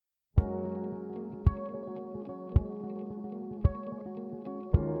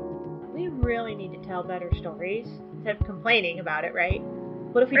really need to tell better stories instead of complaining about it, right?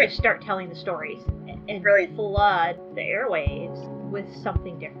 What if we just start telling the stories and really flood the airwaves with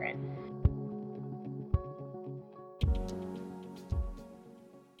something different?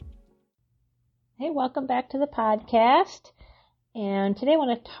 Hey, welcome back to the podcast. And today I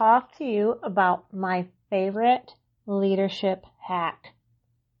want to talk to you about my favorite leadership hack.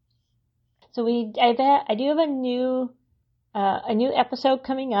 So I do have a new episode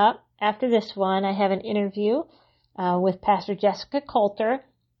coming up after this one. I have an interview with Pastor Jessica Coulter,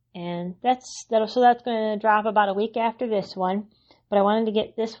 and that's going to drop about a week after this one. But I wanted to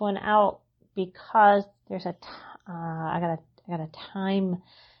get this one out because there's I got a time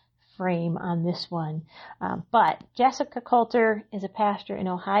frame on this one. But Jessica Coulter is a pastor in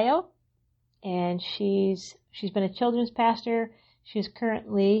Ohio, and she's been a children's pastor. She's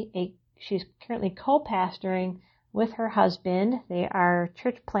currently co-pastoring with her husband. They are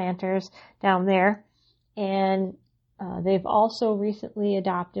church planters down there, and they've also recently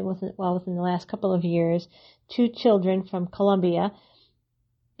adopted within the last couple of years 2 children from Colombia.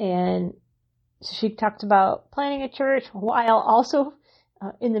 And so she talked about planning a church while also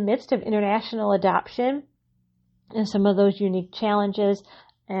in the midst of international adoption and some of those unique challenges.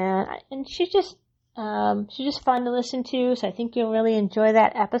 And she's just fun to listen to. So I think you'll really enjoy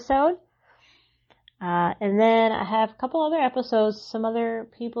that episode. And then I have a couple other episodes, some other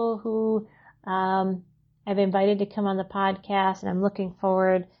people who I've invited to come on the podcast, and I'm looking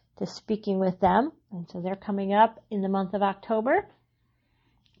forward to speaking with them. And so they're coming up in the month of October.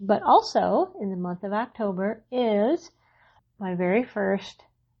 But also in the month of October is my very first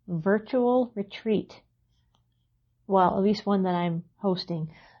virtual retreat. Well, at least one that I'm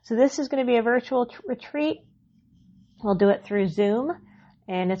hosting. So this is going to be a virtual retreat. We'll do it through Zoom,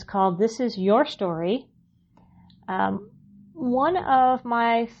 and it's called This Is Your Story. One of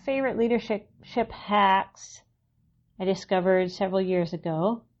my favorite leadership hacks I discovered several years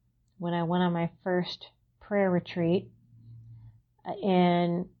ago when I went on my first prayer retreat.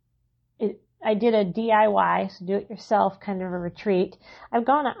 And I did a DIY, so do it yourself kind of a retreat. I've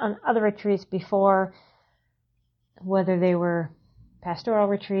gone on other retreats before, whether they were pastoral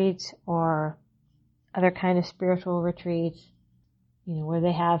retreats or other kind of spiritual retreats, where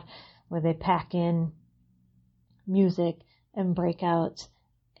they pack in music and breakouts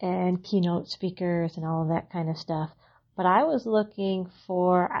and keynote speakers and all of that kind of stuff. But I was looking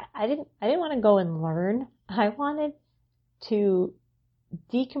for, I didn't want to go and learn. I wanted to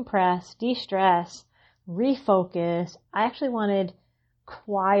decompress, de-stress, refocus. I actually wanted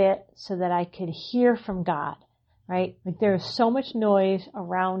quiet so that I could hear from God, right? Like there's so much noise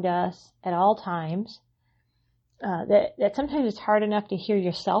around us at all times that sometimes it's hard enough to hear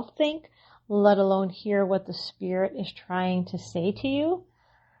yourself think, let alone hear what the Spirit is trying to say to you.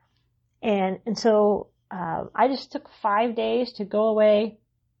 And so I just took 5 days to go away,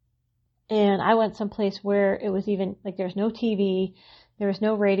 and I went someplace where it was even like there's no TV, there was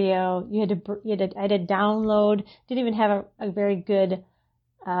no radio. I had to download. Didn't even have a very good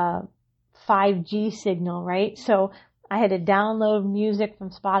 5G signal, right? So I had to download music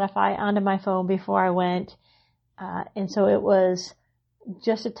from Spotify onto my phone before I went, and so it was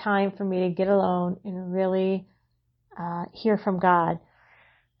just a time for me to get alone and really hear from God.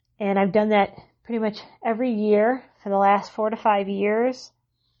 And I've done that pretty much every year for the last 4 to 5 years.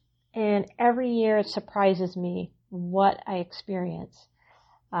 And every year it surprises me what I experience.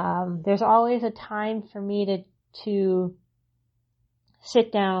 There's always a time for me to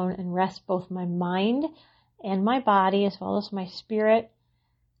sit down and rest both my mind and my body as well as my spirit,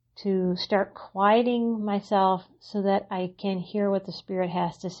 to start quieting myself so that I can hear what the Spirit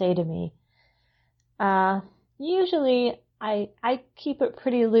has to say to me. Usually I keep it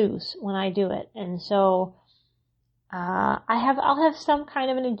pretty loose when I do it. And so I'll have some kind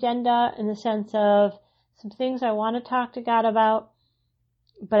of an agenda in the sense of some things I want to talk to God about,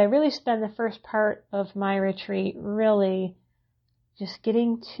 but I really spend the first part of my retreat really just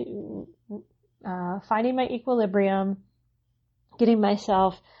getting to finding my equilibrium, getting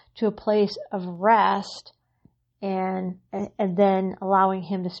myself to a place of rest, and then allowing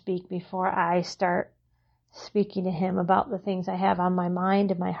Him to speak before I start speaking to Him about the things I have on my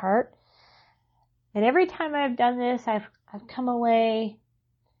mind and my heart. And every time I've done this, I've come away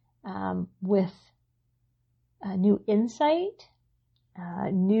with a new insight,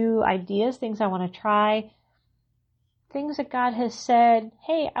 new ideas, things I want to try, things that God has said,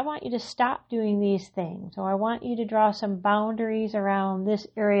 hey, I want you to stop doing these things, or I want you to draw some boundaries around this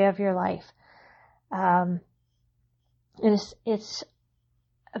area of your life. It's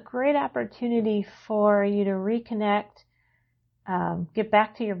a great opportunity for you to reconnect, get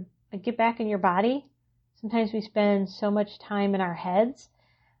back to your get back in your body. Sometimes we spend so much time in our heads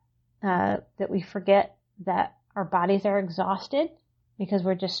that we forget that our bodies are exhausted because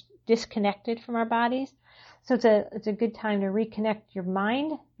we're just disconnected from our bodies. So it's a good time to reconnect your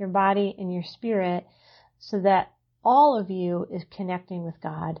mind, your body, and your spirit so that all of you is connecting with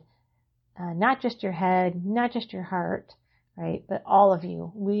God. Not just your head, not just your heart, right? But all of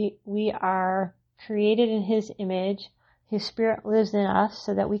you. We are created in His image. His Spirit lives in us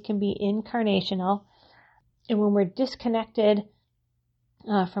so that we can be incarnational. And when we're disconnected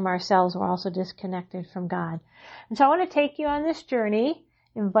from ourselves, we're also disconnected from God. And so I want to take you on this journey,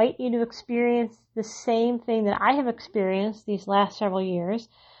 invite you to experience the same thing that I have experienced these last several years.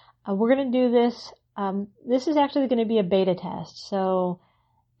 We're going to do this. This is actually going to be a beta test. So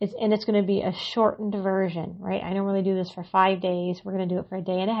it's going to be a shortened version, right? I normally do this for 5 days. We're going to do it for a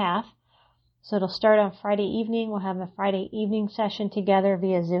day and a half. So it'll start on Friday evening. We'll have a Friday evening session together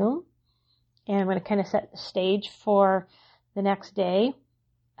via Zoom. And I'm going to kind of set the stage for the next day.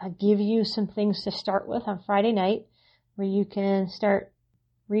 I'll give you some things to start with on Friday night where you can start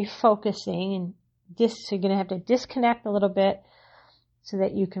refocusing. And so you're going to have to disconnect a little bit so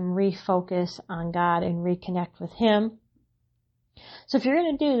that you can refocus on God and reconnect with Him. So if you're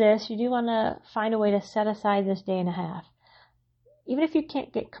going to do this, you do want to find a way to set aside this day and a half. Even if you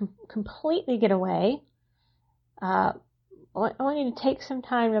can't completely get away, I want you to take some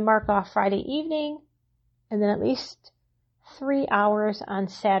time to mark off Friday evening and then at least 3 hours on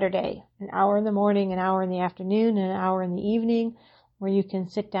Saturday, an hour in the morning, an hour in the afternoon, and an hour in the evening where you can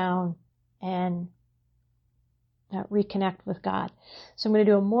sit down and reconnect with God. So I'm going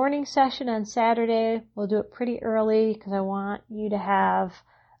to do a morning session on Saturday. We'll do it pretty early because I want you to have,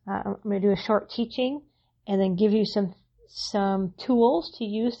 I'm going to do a short teaching and then give you some tools to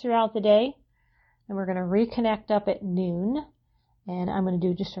use throughout the day. And we're going to reconnect up at noon. And I'm going to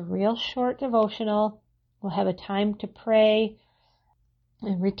do just a real short devotional. We'll have a time to pray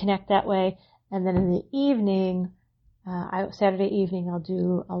and reconnect that way. And then in the evening, Saturday evening, I'll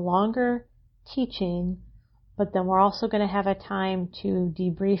do a longer teaching. But then we're also going to have a time to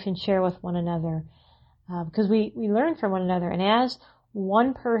debrief and share with one another. Because we learn from one another. And as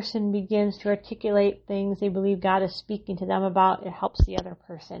one person begins to articulate things they believe God is speaking to them about, it helps the other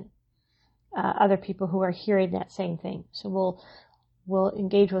person, other people who are hearing that same thing. So we'll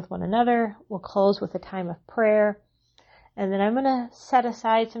engage with one another. We'll close with a time of prayer. And then I'm going to set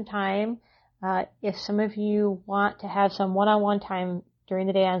aside some time. If some of you want to have some one-on-one time during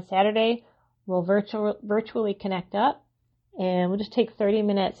the day on Saturday, we'll virtually connect up. And we'll just take 30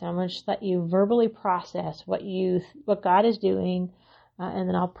 minutes and I'm going to just let you verbally process what God is doing. And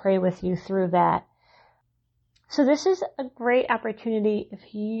then I'll pray with you through that. So this is a great opportunity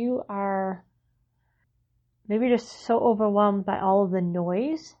if you are maybe just so overwhelmed by all of the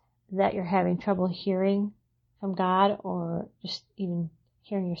noise that you're having trouble hearing from God or just even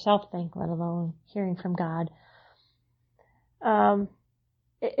hearing yourself think, let alone hearing from God.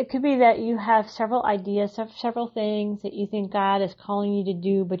 It could be that you have several ideas, several things that you think God is calling you to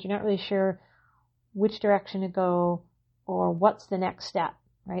do, but you're not really sure which direction to go or what's the next step,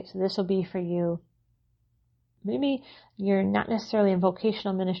 right? So this will be for you. Maybe you're not necessarily in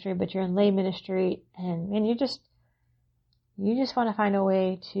vocational ministry, but you're in lay ministry and you just want to find a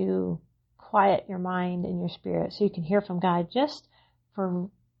way to quiet your mind and your spirit so you can hear from God just for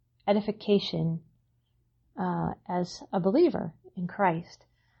edification as a believer in Christ.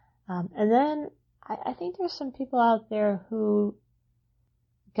 And then I think there's some people out there who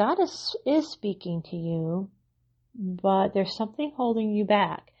God is speaking to you, but there's something holding you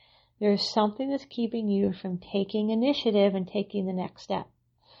back. There's something that's keeping you from taking initiative and taking the next step.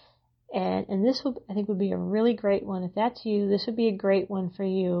 And this I think would be a really great one. If that's you, this would be a great one for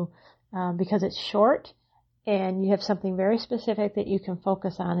you because it's short and you have something very specific that you can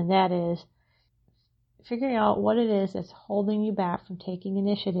focus on, and that is figuring out what it is that's holding you back from taking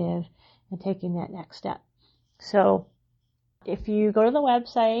initiative and taking that next step. So if you go to the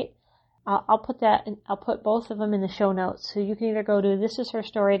website, I'll put both of them in the show notes. So you can either go to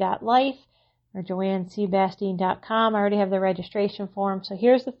thisisherstory.life or joanneCbastine.com. I already have the registration form. So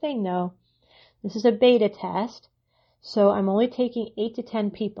here's the thing though. This is a beta test. So I'm only taking 8 to 10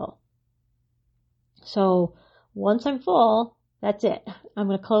 people. So once I'm full, that's it. I'm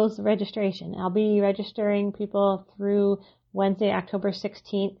going to close the registration. I'll be registering people through Wednesday, October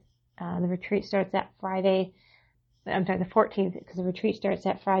 16th. The retreat starts that Friday. I'm sorry, the 14th, because the retreat starts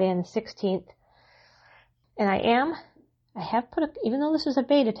that Friday on the 16th. And I have even though this is a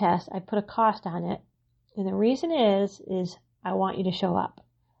beta test, I put a cost on it. And the reason is I want you to show up.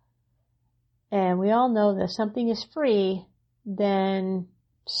 And we all know that if something is free, then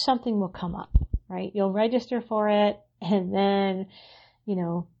something will come up, right? You'll register for it, and then,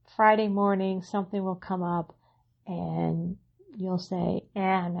 Friday morning, something will come up, and you'll say,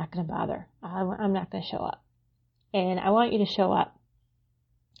 I'm not going to bother. I'm not going to show up. And I want you to show up.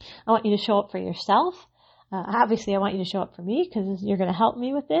 I want you to show up for yourself. Obviously, I want you to show up for me because you're going to help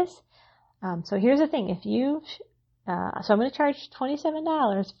me with this. So here's the thing. So I'm going to charge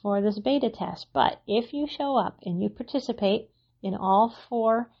 $27 for this beta test. But if you show up and you participate in all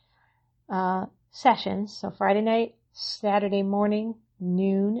 4 sessions, so Friday night, Saturday morning,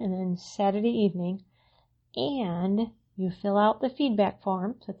 noon, and then Saturday evening, and you fill out the feedback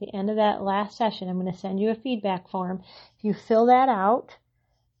form. So at the end of that last session, I'm going to send you a feedback form. If you fill that out,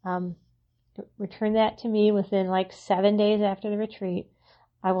 return that to me within like 7 days after the retreat,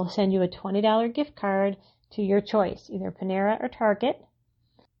 I will send you a $20 gift card to your choice, either Panera or Target.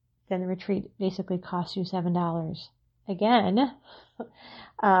 Then the retreat basically costs you $7. Again,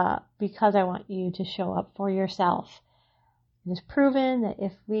 because I want you to show up for yourself. It is proven that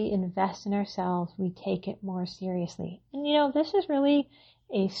if we invest in ourselves, we take it more seriously. And this is really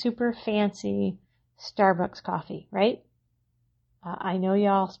a super fancy Starbucks coffee, right? I know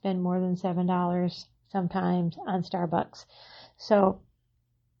y'all spend more than $7 sometimes on Starbucks. So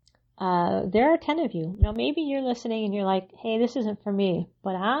there are 10 of you. Now maybe you're listening and you're like, hey, this isn't for me,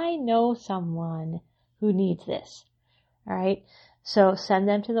 but I know someone who needs this. All right. So send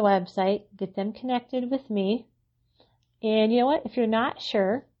them to the website, get them connected with me. And you know what? If you're not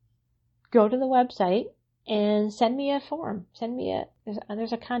sure, go to the website and send me a form.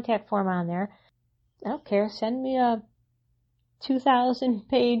 There's a contact form on there. I don't care. Send me a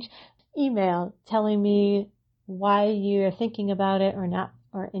 2,000-page email telling me why you're thinking about it or not,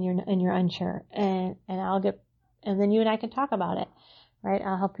 and you're unsure. And then you and I can talk about it, right?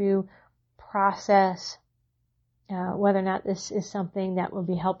 I'll help you process whether or not this is something that will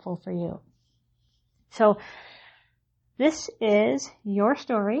be helpful for you. So this is your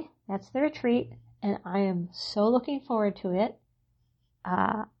story. That's the retreat, and I am so looking forward to it.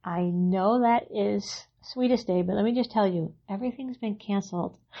 I know that is Sweetest Day, but let me just tell you, everything's been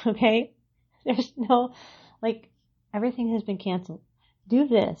canceled, okay? There's no, everything has been canceled. Do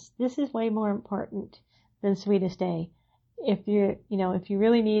this. This is way more important than Sweetest Day. If you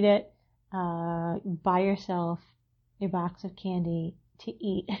really need it, buy yourself a box of candy to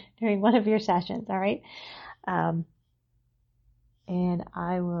eat during one of your sessions, all right? And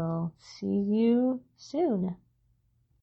I will see you soon.